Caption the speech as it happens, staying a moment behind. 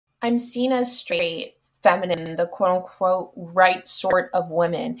I'm seen as straight, feminine, the quote unquote right sort of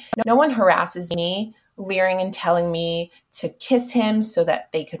women. No one harasses me, leering and telling me to kiss him so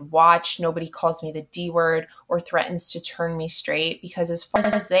that they could watch. Nobody calls me the D word or threatens to turn me straight because, as far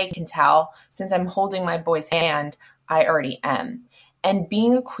as they can tell, since I'm holding my boy's hand, I already am. And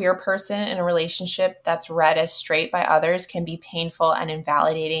being a queer person in a relationship that's read as straight by others can be painful and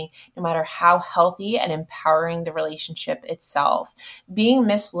invalidating, no matter how healthy and empowering the relationship itself. Being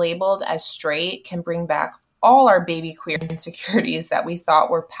mislabeled as straight can bring back all our baby queer insecurities that we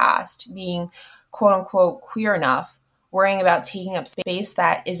thought were past. Being quote unquote queer enough, worrying about taking up space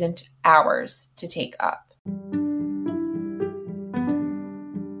that isn't ours to take up.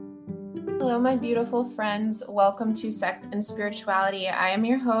 Hello, my beautiful friends. Welcome to Sex and Spirituality. I am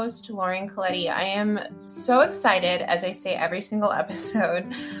your host, Lauren Coletti. I am so excited, as I say every single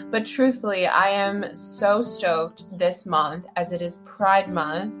episode, but truthfully, I am so stoked this month as it is Pride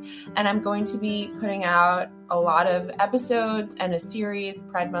Month, and I'm going to be putting out a lot of episodes and a series,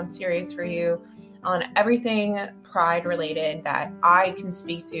 Pride Month series for you on everything Pride related that I can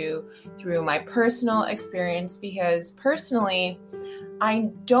speak to through my personal experience, because personally,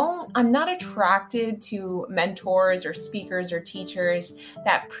 I'm not attracted to mentors or speakers or teachers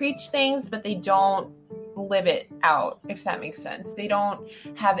that preach things, but they don't live it out, if that makes sense. They don't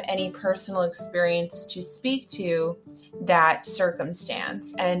have any personal experience to speak to that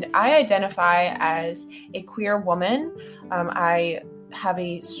circumstance. And I identify as a queer woman. I have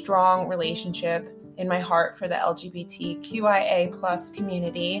a strong relationship in my heart for the LGBTQIA plus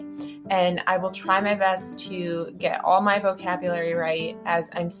community, and I will try my best to get all my vocabulary right as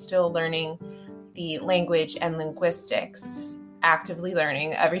I'm still learning the language and linguistics, actively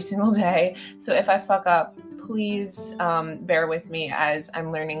learning every single day. So if I fuck up, please bear with me as I'm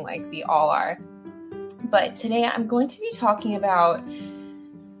learning like we all are. But today I'm going to be talking about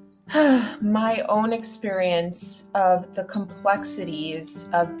my own experience of the complexities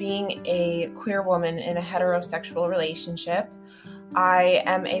of being a queer woman in a heterosexual relationship. I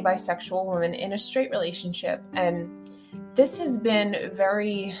am a bisexual woman in a straight relationship, and this has been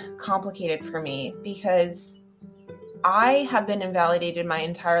very complicated for me because I have been invalidated my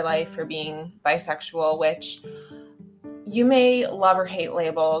entire life for being bisexual, which you may love or hate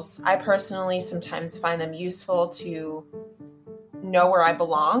labels. I personally sometimes find them useful to know where I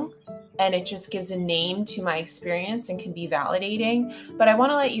belong, and it just gives a name to my experience and can be validating. But I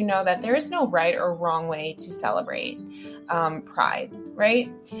want to let you know that there is no right or wrong way to celebrate Pride,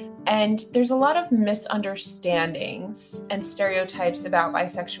 right? And there's a lot of misunderstandings and stereotypes about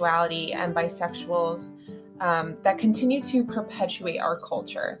bisexuality and bisexuals that continue to perpetuate our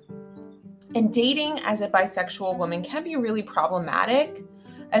culture. And dating as a bisexual woman can be really problematic,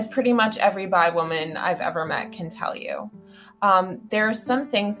 as pretty much every bi woman I've ever met can tell you. There are some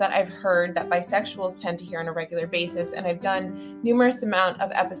things that I've heard that bisexuals tend to hear on a regular basis, and I've done numerous amount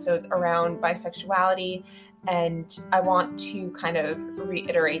of episodes around bisexuality, and I want to kind of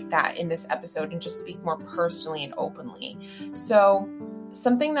reiterate that in this episode and just speak more personally and openly. So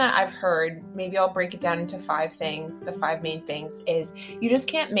something that I've heard, maybe I'll break it down into 5 things. The 5 main things is you just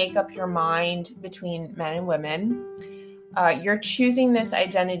can't make up your mind between men and women. You're choosing this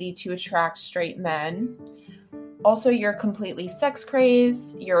identity to attract straight men. Also, you're completely sex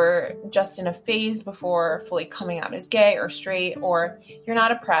crazed. You're just in a phase before fully coming out as gay or straight, or you're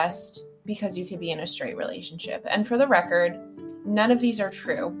not oppressed because you could be in a straight relationship. And for the record, none of these are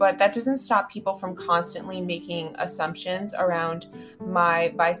true, but that doesn't stop people from constantly making assumptions around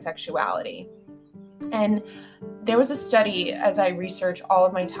my bisexuality. And there was a study, as I research all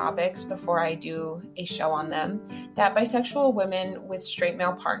of my topics before I do a show on them, that bisexual women with straight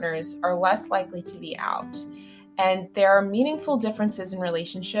male partners are less likely to be out. And there are meaningful differences in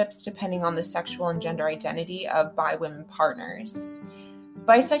relationships depending on the sexual and gender identity of bi women partners.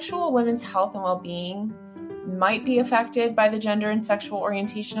 Bisexual women's health and well-being might be affected by the gender and sexual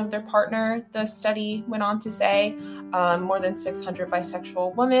orientation of their partner, the study went on to say. More than 600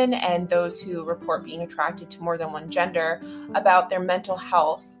 bisexual women and those who report being attracted to more than one gender about their mental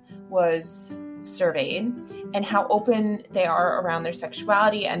health was surveyed, and how open they are around their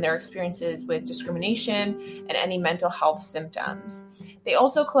sexuality and their experiences with discrimination and any mental health symptoms. They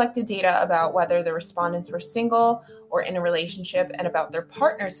also collected data about whether the respondents were single or in a relationship and about their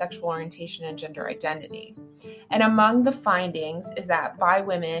partner's sexual orientation and gender identity. And among the findings is that bi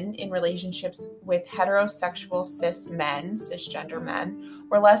women in relationships with heterosexual cisgender men,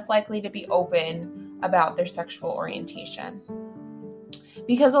 were less likely to be open about their sexual orientation.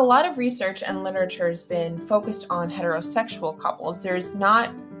 Because a lot of research and literature has been focused on heterosexual couples, there's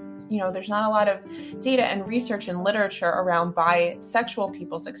not there's not a lot of data and research and literature around bisexual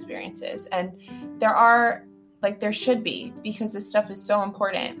people's experiences. And there should be, because this stuff is so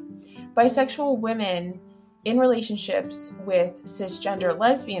important. Bisexual women in relationships with cisgender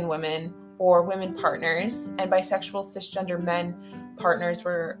lesbian women or women partners and bisexual cisgender men partners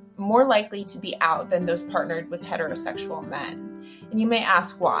were more likely to be out than those partnered with heterosexual men. And you may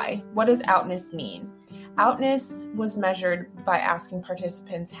ask why. What does outness mean? Outness was measured by asking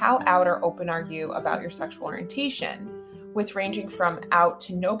participants, how out or open are you about your sexual orientation, with ranging from out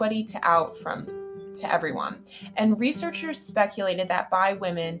to nobody to out to everyone. And researchers speculated that bi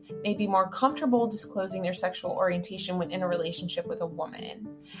women may be more comfortable disclosing their sexual orientation when in a relationship with a woman.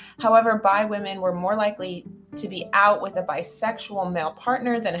 However, bi women were more likely to be out with a bisexual male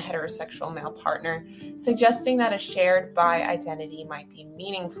partner than a heterosexual male partner, suggesting that a shared bi identity might be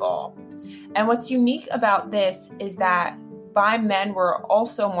meaningful. And what's unique about this is that bi men were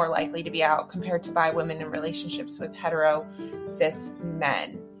also more likely to be out compared to bi women in relationships with hetero cis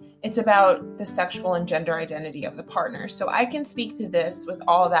men. It's about the sexual and gender identity of the partner. So I can speak to this with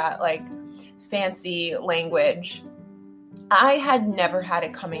all that fancy language. I had never had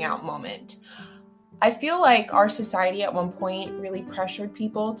a coming out moment. I feel like our society at one point really pressured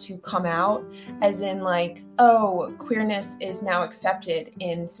people to come out, as in queerness is now accepted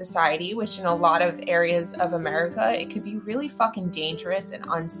in society, which in a lot of areas of America, it could be really fucking dangerous and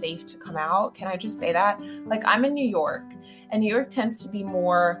unsafe to come out. Can I just say that? I'm in New York, and New York tends to be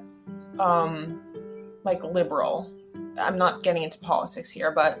more liberal. I'm not getting into politics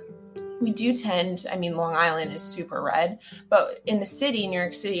here, but we do Long Island is super red, but in the city, New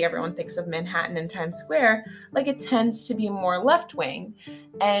York City, everyone thinks of Manhattan and Times Square, it tends to be more left-wing.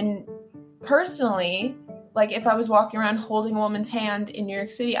 And personally, if I was walking around holding a woman's hand in New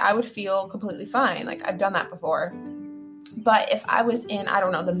York City, I would feel completely fine. I've done that before. But if I was in,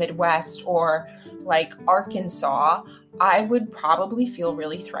 the Midwest or Arkansas, I would probably feel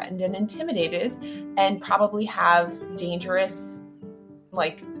really threatened and intimidated and probably have dangerous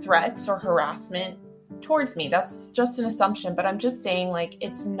threats or harassment towards me. That's just an assumption, but I'm just saying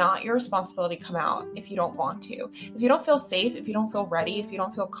it's not your responsibility to come out if you don't want to. If you don't feel safe, if you don't feel ready, if you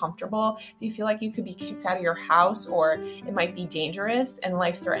don't feel comfortable, if you feel like you could be kicked out of your house or it might be dangerous and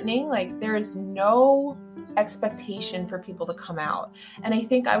life-threatening, there is no expectation for people to come out. And I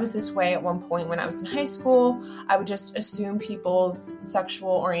think I was this way at one point when I was in high school. I would just assume people's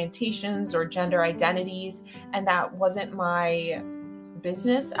sexual orientations or gender identities, and that wasn't my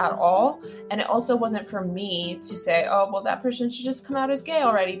business at all. And it also wasn't for me to say, oh, well, that person should just come out as gay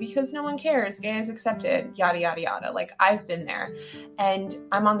already because no one cares. Gay is accepted, yada, yada, yada. I've been there. And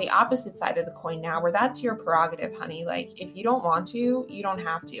I'm on the opposite side of the coin now, where that's your prerogative, honey. If you don't want to, you don't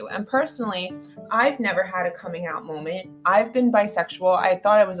have to. And personally, I've never had a coming out moment. I've been bisexual. I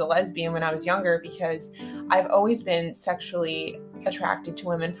thought I was a lesbian when I was younger because I've always been sexually attracted to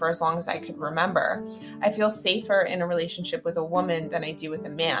women for as long as I could remember. I feel safer in a relationship with a woman than I do with a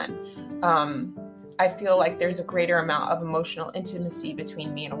man. I feel like there's a greater amount of emotional intimacy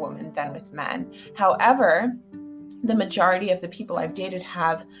between me and a woman than with men. However, the majority of the people I've dated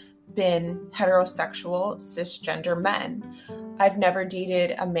have been heterosexual, cisgender men. I've never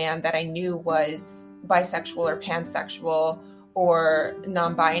dated a man that I knew was bisexual or pansexual or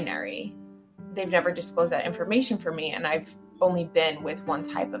non-binary. They've never disclosed that information for me, and I've only been with one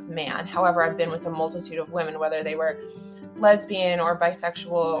type of man. However, I've been with a multitude of women, whether they were lesbian or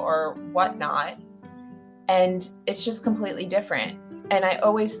bisexual or whatnot. And it's just completely different. And I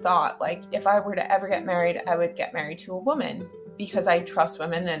always thought, if I were to ever get married, I would get married to a woman because I trust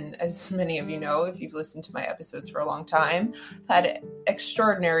women. And as many of you know, if you've listened to my episodes for a long time, I've had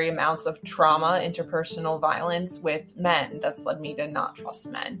extraordinary amounts of trauma, interpersonal violence with men that's led me to not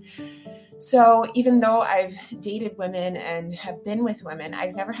trust men. So even though I've dated women and have been with women,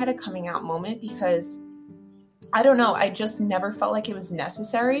 I've never had a coming out moment because I don't know, I just never felt like it was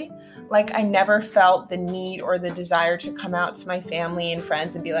necessary. I never felt the need or the desire to come out to my family and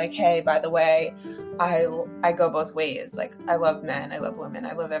friends and be like, hey, by the way, I go both ways. I love men, I love women,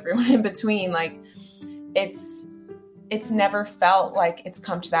 I love everyone in between. It's never felt like it's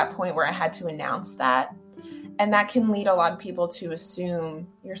come to that point where I had to announce that. And that can lead a lot of people to assume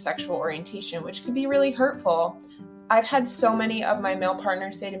your sexual orientation, which could be really hurtful. I've had so many of my male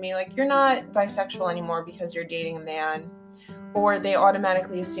partners say to me, you're not bisexual anymore because you're dating a man. Or they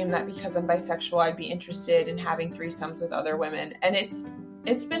automatically assume that because I'm bisexual, I'd be interested in having threesomes with other women. And it's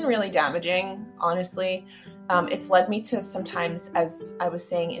been really damaging, honestly. It's led me to sometimes, as I was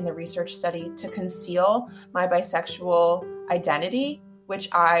saying in the research study, to conceal my bisexual identity, which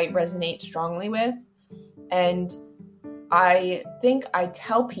I resonate strongly with. And I think I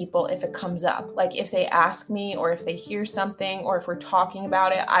tell people if it comes up, like if they ask me or if they hear something or if we're talking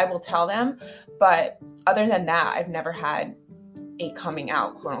about it, I will tell them. But other than that, I've never had a coming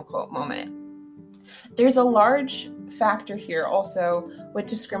out, quote unquote, moment. There's a large factor here also with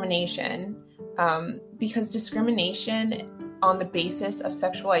discrimination, because discrimination on the basis of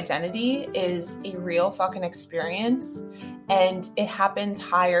sexual identity is a real fucking experience, and it happens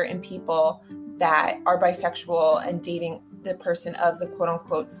higher in people that are bisexual and dating the person of the quote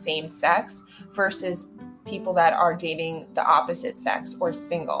unquote same sex versus people that are dating the opposite sex or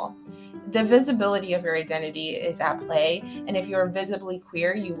single. The visibility of your identity is at play, and if you're visibly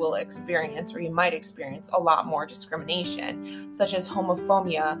queer, you will experience, or you might experience, a lot more discrimination, such as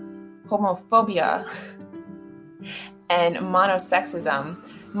homophobia, and monosexism.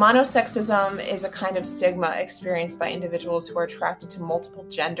 Monosexism is a kind of stigma experienced by individuals who are attracted to multiple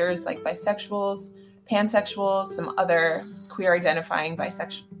genders, like bisexuals, pansexuals, some other queer identifying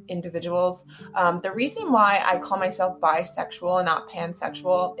bisexual individuals. The reason why I call myself bisexual and not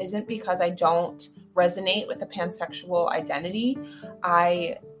pansexual isn't because I don't resonate with the pansexual identity.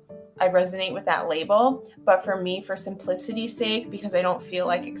 I resonate with that label, but for me, for simplicity's sake, because I don't feel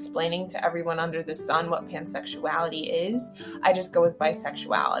like explaining to everyone under the sun what pansexuality is, I just go with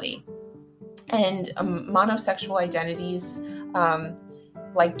bisexuality. And monosexual identities,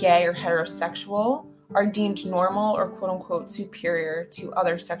 like gay or heterosexual, are deemed normal or quote unquote superior to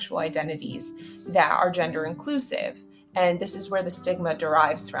other sexual identities that are gender inclusive. And this is where the stigma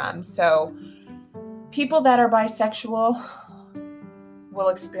derives from. So people that are bisexual will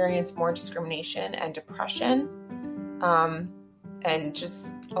experience more discrimination and depression, and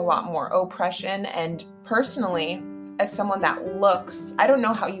just a lot more oppression. And personally, as someone that looks, I don't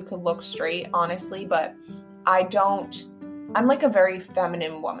know how you could look straight, honestly, but I'm like a very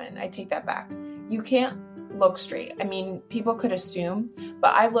feminine woman. I take that back. You can't look straight. I mean, people could assume,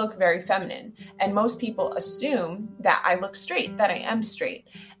 but I look very feminine. And most people assume that I look straight, that I am straight.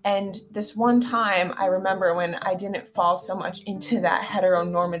 And this one time, I remember when I didn't fall so much into that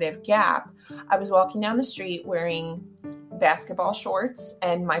heteronormative gap, I was walking down the street wearing basketball shorts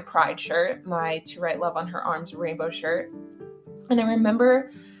and my pride shirt, my To Write Love on Her Arms rainbow shirt. And I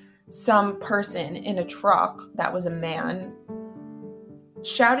remember some person in a truck that was a man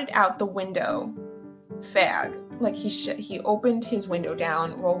shouted out the window, "Fag." Like he opened his window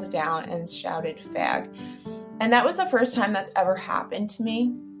down, rolled it down, and shouted "fag." And that was the first time that's ever happened to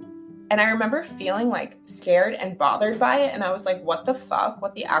me. And I remember feeling like scared and bothered by it. And I was like, what the fuck?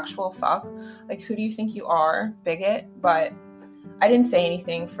 What the actual fuck? Like, who do you think you are, bigot? But I didn't say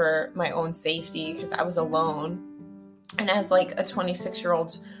anything for my own safety because I was alone. And as like a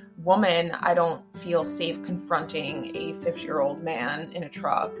 26-year-old woman, I don't feel safe confronting a 50-year-old man in a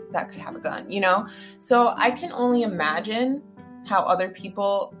truck that could have a gun, you know? So I can only imagine how other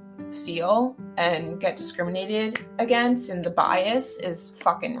people feel and get discriminated against, and the bias is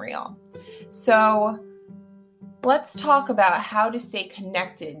fucking real. So let's talk about how to stay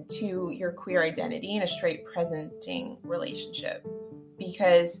connected to your queer identity in a straight presenting relationship.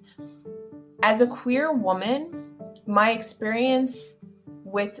 Because as a queer woman, my experience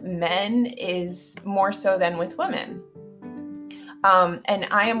with men is more so than with women. And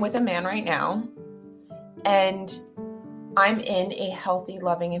I am with a man right now, and I'm in a healthy,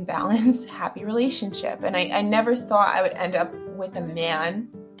 loving, and balanced, happy relationship. And I never thought I would end up with a man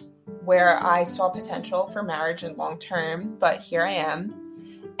where I saw potential for marriage and long term, but here I am.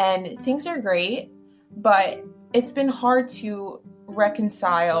 And things are great, but it's been hard to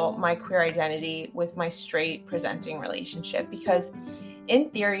reconcile my queer identity with my straight presenting relationship, because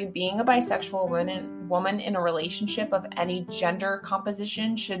in theory, being a bisexual woman in a relationship of any gender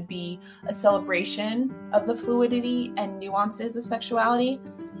composition should be a celebration of the fluidity and nuances of sexuality.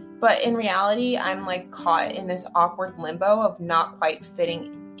 But in reality, I'm like caught in this awkward limbo of not quite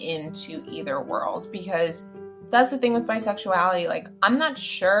fitting into either world, because that's the thing with bisexuality. Like, I'm not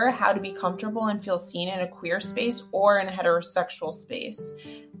sure how to be comfortable and feel seen in a queer space or in a heterosexual space.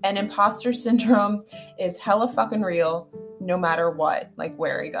 And imposter syndrome is hella fucking real, no matter what, like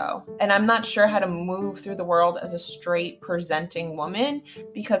where I go. And I'm not sure how to move through the world as a straight presenting woman,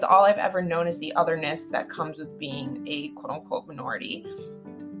 because all I've ever known is the otherness that comes with being a quote unquote minority.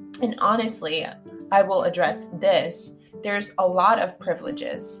 And honestly, I will address this. There's a lot of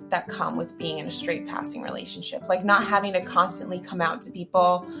privileges that come with being in a straight passing relationship, like not having to constantly come out to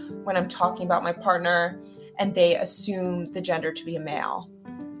people when I'm talking about my partner and they assume the gender to be a male.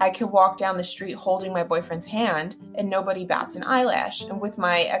 I could walk down the street holding my boyfriend's hand and nobody bats an eyelash. And with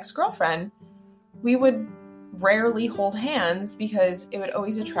my ex-girlfriend, we would rarely hold hands because it would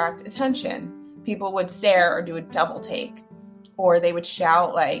always attract attention. people would stare or do a double take, or they would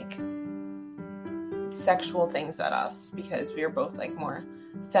shout like sexual things at us because we were both like more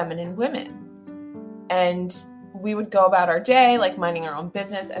feminine women. And we would go about our day like minding our own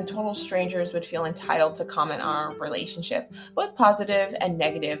business, and total strangers would feel entitled to comment on our relationship, both positive and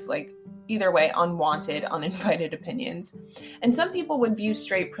negative, like either way, unwanted, uninvited opinions. And some people would view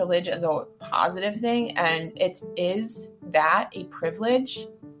straight privilege as a positive thing, and it is that, a privilege.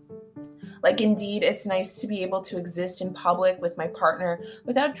 Like, indeed, it's nice to be able to exist in public with my partner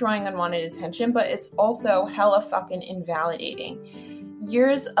without drawing unwanted attention, but it's also hella fucking invalidating.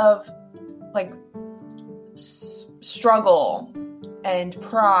 Years of like struggle and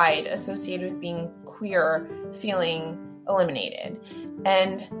pride associated with being queer feeling eliminated.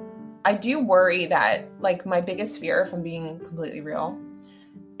 And I do worry that, like, my biggest fear, if I'm being completely real,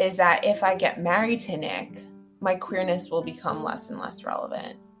 is that if I get married to Nick, my queerness will become less and less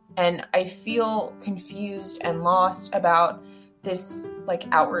relevant. And I feel confused and lost about this like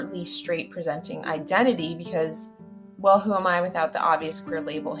outwardly straight presenting identity because, well, who am I without the obvious queer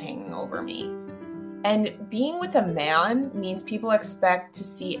label hanging over me? And being with a man means people expect to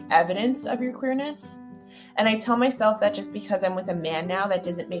see evidence of your queerness. And I tell myself that just because I'm with a man now, that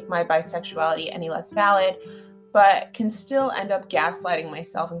doesn't make my bisexuality any less valid, but can still end up gaslighting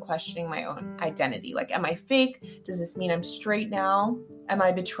myself and questioning my own identity. Like, am I fake? Does this mean I'm straight now? Am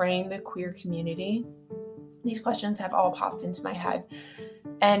I betraying the queer community? These questions have all popped into my head.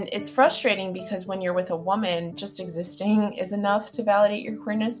 And it's frustrating because when you're with a woman, just existing is enough to validate your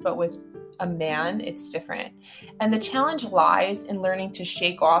queerness, but with a man, it's different. And the challenge lies in learning to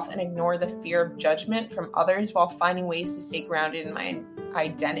shake off and ignore the fear of judgment from others while finding ways to stay grounded in my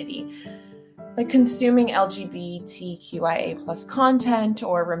identity. Like consuming LGBTQIA plus content,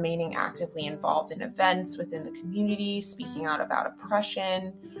 or remaining actively involved in events within the community, speaking out about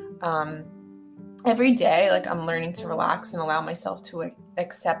oppression. Every day, like, I'm learning to relax and allow myself to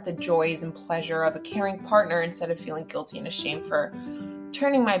accept the joys and pleasure of a caring partner instead of feeling guilty and ashamed for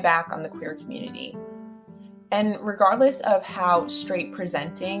turning my back on the queer community. And regardless of how straight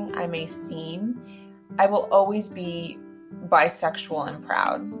presenting I may seem, I will always be bisexual and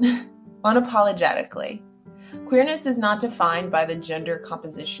proud. Unapologetically. Queerness is not defined by the gender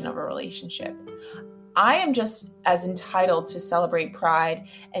composition of a relationship. I am just as entitled to celebrate pride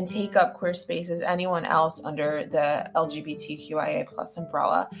and take up queer space as anyone else under the LGBTQIA plus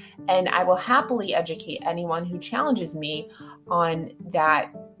umbrella, and I will happily educate anyone who challenges me on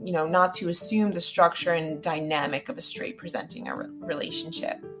that, not to assume the structure and dynamic of a straight presenting a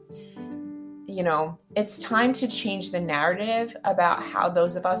relationship. It's time to change the narrative about how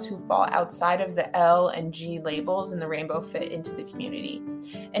those of us who fall outside of the L and G labels in the rainbow fit into the community.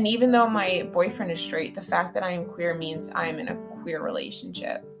 And even though my boyfriend is straight, the fact that I am queer means I am in a queer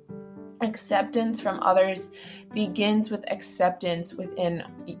relationship. Acceptance from others begins with acceptance within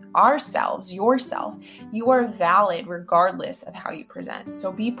ourselves, yourself. You are valid regardless of how you present.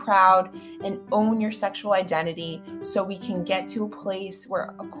 So be proud and own your sexual identity so we can get to a place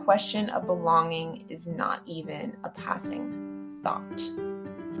where a question of belonging is not even a passing thought.